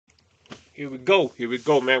Here we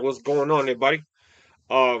go, man. What's going on, everybody?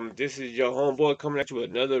 This is your homeboy coming at you with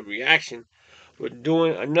another reaction. We're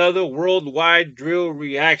doing another worldwide drill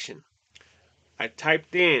reaction. I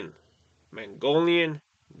typed in Mongolian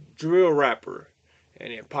drill rapper,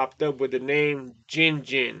 and it popped up with the name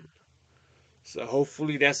Jin. So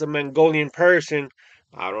hopefully that's a Mongolian person.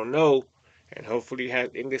 I don't know, and hopefully it has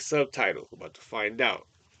English subtitles. We're about to find out.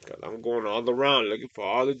 Cause I'm going all around looking for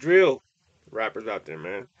all the drill rappers out there,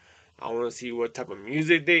 man. I want to see what type of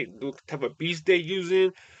music what type of beats they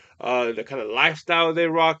using, the kind of lifestyle they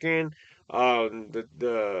rocking, yeah,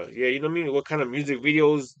 you know what I mean. What kind of music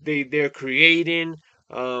videos they're creating,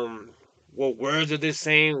 what words are they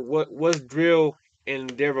saying, what's drill in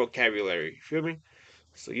their vocabulary. You feel me?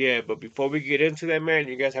 So yeah, but before we get into that, man,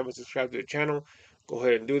 you guys haven't subscribed to the channel, go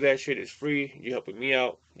ahead and do that shit. It's free. You helping me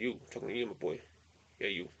out. You talking to you, my boy. Yeah,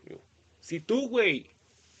 you. See through way.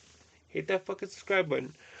 Hit that fucking subscribe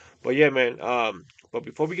button. But yeah, man. But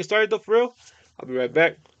before we get started though, for real, I'll be right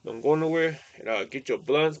back. Don't go nowhere. And, get your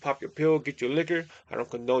blunts, pop your pill, get your liquor. I don't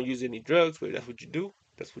condone using any drugs, but if that's what you do.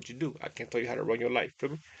 That's what you do. I can't tell you how to run your life. Feel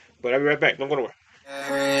me? But I'll be right back. Don't go nowhere.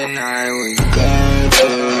 Every night we go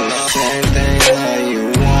through the same thing that you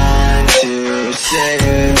want to say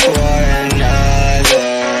for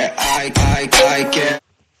another. I can't.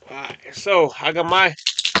 Alright, so I got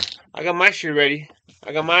my shit ready.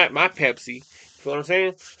 I got my Pepsi. You feel what I'm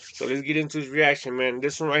saying? So let's get into this reaction, man.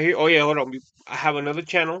 This one right here. Oh yeah, hold on. I have another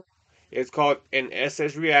channel. It's called an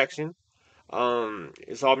SS Reaction.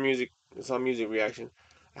 It's all music. It's all music reaction.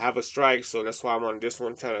 I have a strike, so that's why I'm on this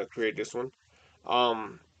one, trying to create this one.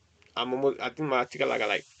 Um, I'm almost. I think I got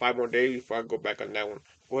like 5 more days before I go back on that one.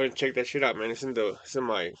 Go ahead and check that shit out, man. It's in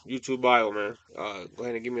my YouTube bio, man. Go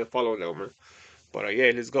ahead and give me a follow on that one, man. But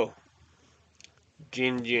yeah, let's go.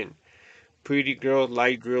 Jin. Pretty girl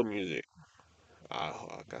light drill music.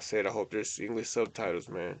 Like I said, I hope there's English subtitles,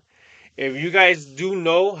 man. If you guys do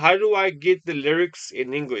know, how do I get the lyrics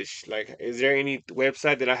in English? Like, is there any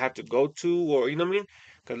website that I have to go to, or you know what I mean?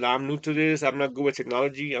 Because I'm new to this, I'm not good with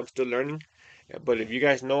technology, I'm still learning. But if you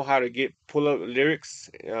guys know how to pull up lyrics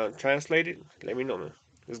translated, let me know, man.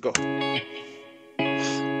 Let's go. Okay,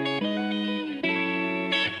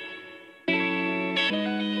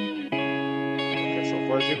 so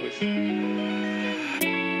far it's English.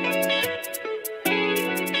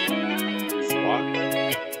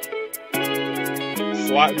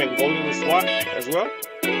 SWAT, Mongolian SWAT as well.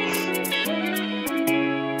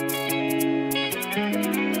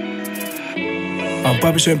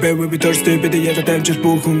 Babyshan baby be thirsty be the yata damjil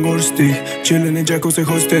бүхэн өөрсдийг чилэний жакусыг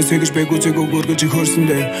хостес гэж би гүцэг өгөргөж хөрсөн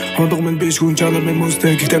дээр хондог минь биш хүн чанар минь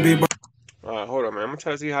мөстэй гэхдээ би Alright, hold on, man. I'm gonna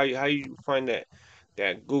try to see how you find that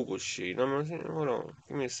Google shit. You know what I'm saying? Hold on,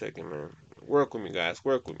 give me a second, man. Work with me, guys.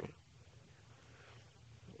 Work with me.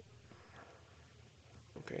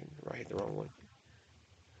 Okay, I hit the wrong one.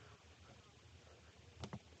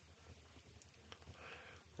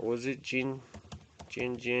 What was it? Jin,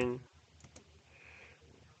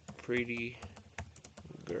 pretty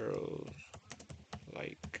girls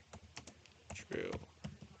like drill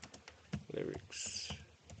lyrics.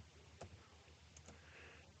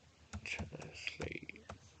 Translate.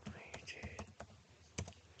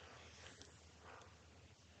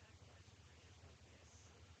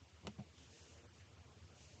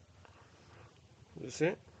 Is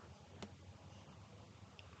it?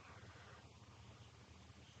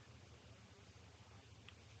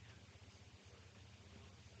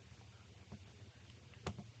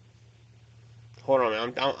 Hold on,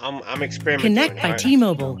 man. I'm experimenting. Connect by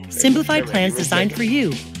T-Mobile. Simplified plans designed for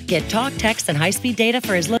you. Get talk, text, and high-speed data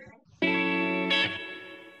for as low.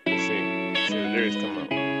 Let's see the lyrics come out.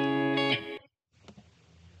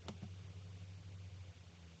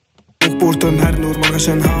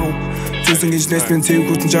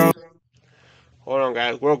 Hold on,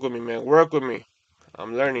 guys. Work with me, man. Work with me.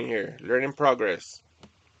 I'm learning here. Learning progress.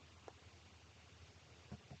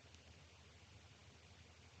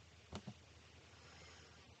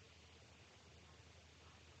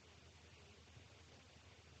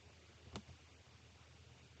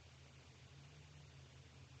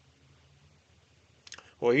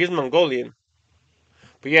 Well, he's Mongolian.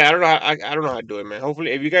 But yeah, I don't know I don't know how to do it, man.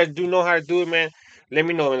 Hopefully, if you guys do know how to do it, man, let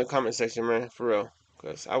me know in the comment section, man, for real.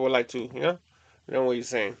 Cause I would like to, you know what you're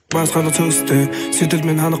saying. Масхана төстэй сэтэл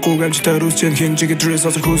минь ханахгүй амжилтаар үсчэн хинжиг дресс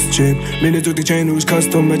асар хүсэж миний зүгт chain үс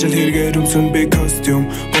custom ажил хэрэгээр өмсөн big costume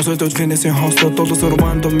босоод финэсийн хослоо долоосоор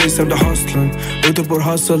random мисэмд хослон өдөр бүр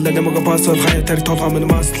хосол нэмэг пасол хаяа тарих толгой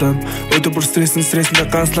минь маслан өдөр бүр стресс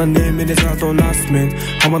гаслан нэмэний залуу нас минь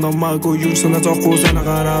хамаа намаагүй юу ч санаа зоохгүй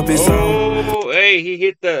санаагаараа би сав. Oh, hey, he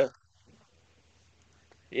hit the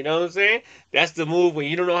You know what I'm saying? That's the move when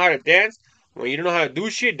you don't know how to dance, when you don't know how to do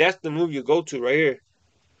shit. That's the move you go to right here.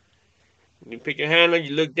 You pick your hand up,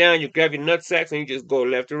 you look down, you grab your nut sacks, and you just go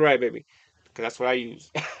left to right, baby. Cause that's what I use.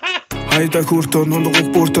 Хайда хүртөө нундгуг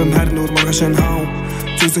бүртөө харин нур маргааш нь хав.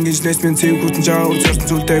 Зүсэн гинжнээс минь цэв хүртэн жаав. Зорсон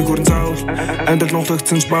зүйлтэй хүрэн заавал. Амьдрал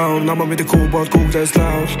нухлагдсан ч баав. Намаа мэдээ хүү бол гуглаас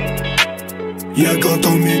лав. Яг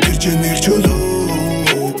одоо мэдэрч нэр чөлөө.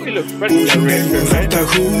 He looks fresh with that red shirt,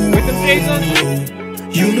 man. With the shades on too.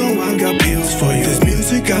 You know I got pills for you. This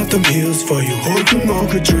music got them heels for you. Holding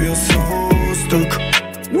on could drill so stuck.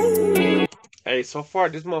 Hey, so far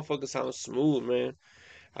this motherfucker sounds smooth, man.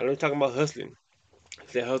 I know you're talking about hustling. He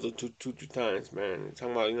said hustle two times, man. He's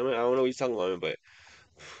talking about, you know what I mean? I don't know what he's talking about, but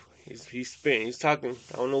he's spitting. He's talking.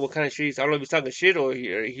 I don't know what kind of shit. I don't know if he's talking shit or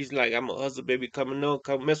he's like, I'm a hustler, baby. Come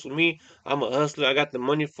mess with me. I'm a hustler. I got the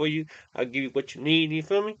money for you. I'll give you what you need. You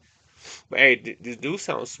feel me? But hey, this dude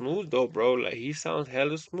sounds smooth though, bro. Like he sounds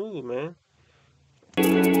hella smooth, man.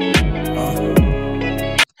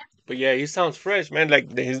 But yeah, he sounds fresh, man.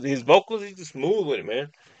 Like his vocals, he's just smooth with it, man.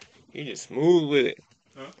 He just smooth with it.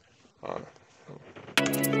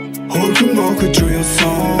 Holding on could drill so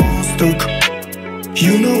stuck.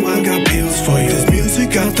 You know I got pills for you. This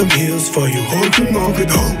music got them heels for you. Holding on could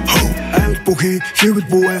Албухи хэвэл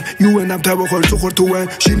бүвэ юу вэ нам тавах хол цухар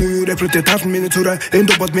түвэ шинэ рэпрэтэ тал миний цураа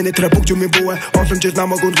энд бод миний трап бүгд юм бүвэ олон жил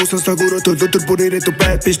намайг өнгөсөсөө өрөөдөл өдөр бүр ирээдү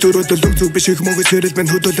бай биш төрөөдөл зүг биш их мөнгө зэрэг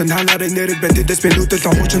бэн хөдөлөн ханаарыг нэрэл бэн дэс бэн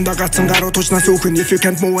хөдөлөн хуучинда гацсан гаруу туучнаас өөхөн if you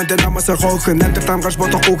can't move and намасаа хоохын амтар тамгаш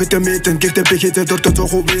бодохгүй гэдэг мэдэн гэртэ би хийдэ дөртө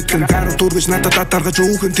зохоо битгэн гаруу дургэж надад татаргаж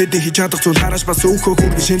өөхөн тэд хийж чадах зүйл хараш бас өөхөө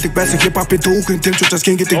хүргэн шинэлэг байсан хипхопын түүхэн тэмчүүчээс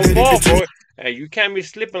гин гэдэг дээрээ. Hey, you can't be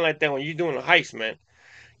slipping like that when you're doing a heist, man.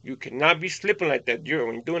 You cannot be slipping like that.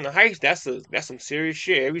 When you're doing a heist, that's some serious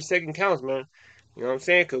shit. Every second counts, man. You know what I'm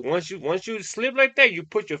saying? Because once you slip like that, you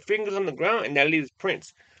put your fingers on the ground and that leaves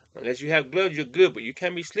prints. Unless you have gloves, you're good. But you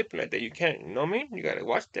can't be slipping like that. You can't. You know what I mean? You gotta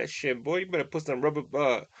watch that shit, boy. You better put some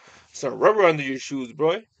rubber under your shoes,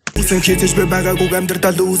 boy. Үсэн хитэж би байгаагүй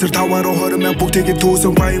амьдрал үүсэр таваараа 20,000 бүгдийг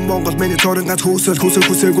түүсэн баян Монгол миний цорын ганц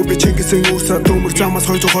хүсээгүй би чингэсэн үүсээ төмөр замаас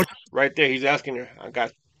хойж хор. Right there, he's asking her. I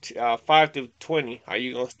got 5 to 20. Are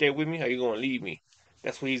you gonna stay with me? Or are you gonna leave me?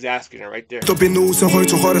 That's what he's asking her right there. То би нүүсэн хойж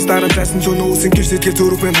хороос дараа тайсан л нүүсэн гэр сэтгэл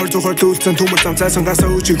зүрх минь хойж хойрлуулсан төмөр зам цайсан гасаа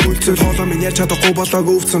үжиг хүлцэл хоолоо минь яаж чадахгүй болоог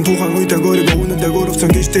өвцөн тухайн үедээ гөрөг үнэндээ гөрөвцөн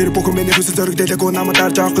гис дээр бүх миний хүсэл зориг дэлээгөө намаа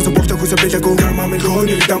дарж авах гэсэн бүртэ хүсэл бэлээгөө гамаа минь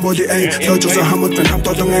хойныг дан боли эй лojосон хамт минь хамт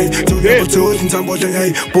олон эй зөөлөн зам болон эй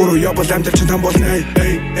буруу явбал амтар чин там болно эй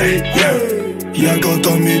яг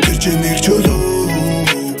одоо мэдэрч нэр чөлөө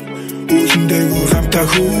үсэндээ хамтаа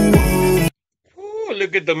хүү.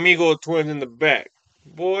 Look at the Migo twins in the back.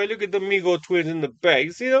 Boy, look at the Migo twins in the back.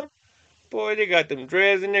 You see them? Boy, they got them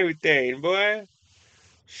dreads and everything, boy.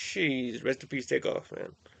 Jeez, rest in peace, Takeoff, man.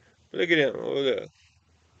 Look at them. Look at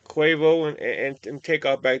Quavo and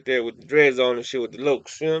Takeoff back there with the dreads on and shit with the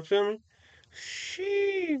looks. You know what I'm saying?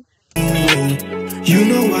 Sheesh. You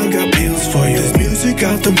know I got pills for you. This music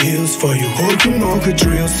got them heels for you. Holding on could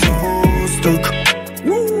drill so stuck.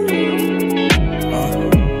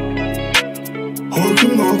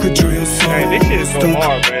 Man, this shit is so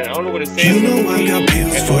hard, man. I don't know what it's saying. You know I got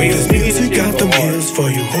pills for you. This music got them heels for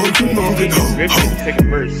you. Holding on could take a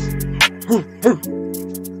verse.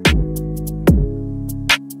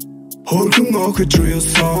 Holding on could drill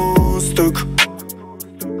so stuck.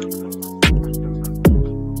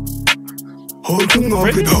 Holding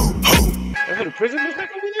on could That's what a prison looks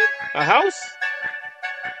like over there? A house?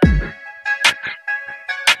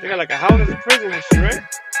 They got like a house as a prison and shit, right?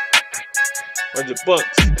 Or the bucks.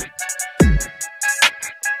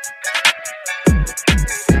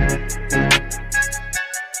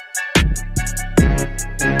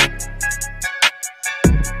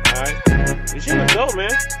 Alright. This shit was dope,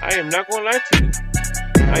 man. I am not gonna lie to you.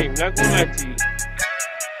 I am not gonna lie to you.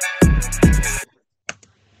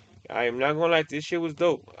 I am not gonna lie, this shit was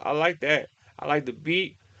dope. I like that. I like the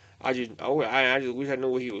beat. I just wish I knew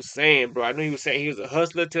what he was saying, bro. I knew he was saying he was a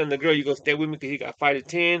hustler, telling the girl, you gonna stay with me because he got 5 to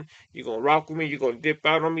 10. You gonna rock with me. You gonna dip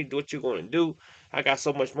out on me. Do what you gonna do. I got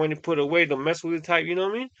so much money put away. Don't mess with the type. You know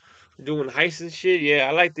what I mean? Doing heists and shit. Yeah,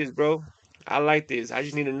 I like this, bro. I like this. I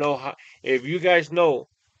just need to know how. If you guys know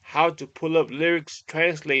how to pull up lyrics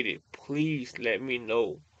translated, please let me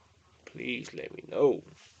know. Please let me know.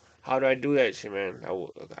 How do I do that shit, man?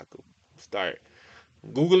 I could start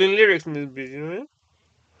Googling lyrics in this bitch, you know what I mean?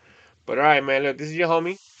 But alright, man, look, this is your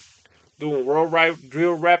homie doing worldwide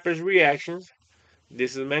drill rappers reactions.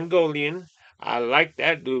 This is Mongolian. I like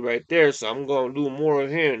that dude right there, so I'm gonna do more of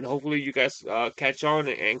him. And hopefully, you guys catch on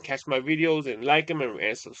and catch my videos and like them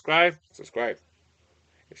and subscribe. Subscribe.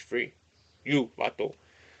 It's free. You, vato.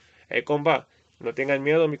 compa, no tengas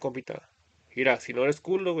miedo, mi compita. Mira, si no eres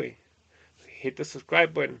culo, güey, hit the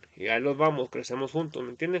subscribe button. Y ahí los vamos, crecemos juntos, ¿me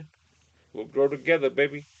entienden? We'll grow together,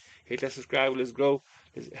 baby. Hit that subscribe, let's grow.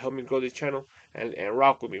 Help me grow this channel and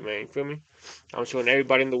rock with me, man. You feel me? I'm showing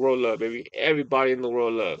everybody in the world love, baby. Everybody in the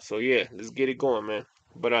world love. So yeah, let's get it going, man.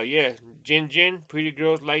 But yeah, Pretty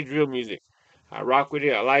girls like drill music. I rock with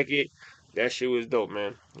it. I like it. That shit was dope,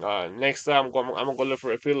 man. Next time I'm gonna go look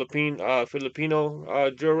for a Filipino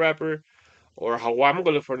drill rapper or Hawaii. I'm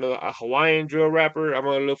gonna look for a Hawaiian drill rapper. I'm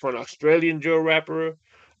gonna look for an Australian drill rapper.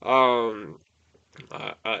 Um,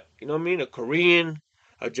 you know what I mean? A Korean,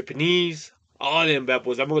 a Japanese, all them bad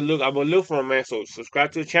boys. I'm gonna look for them, man. So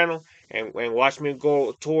subscribe to the channel and watch me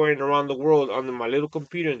go touring around the world on my little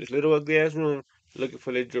computer in this little ugly ass room looking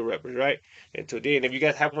for little rappers, right? Until then, if you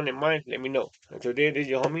guys have one in mind, let me know. Until then, this is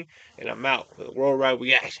your homie, and I'm out with a worldwide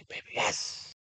reaction, baby. Yes.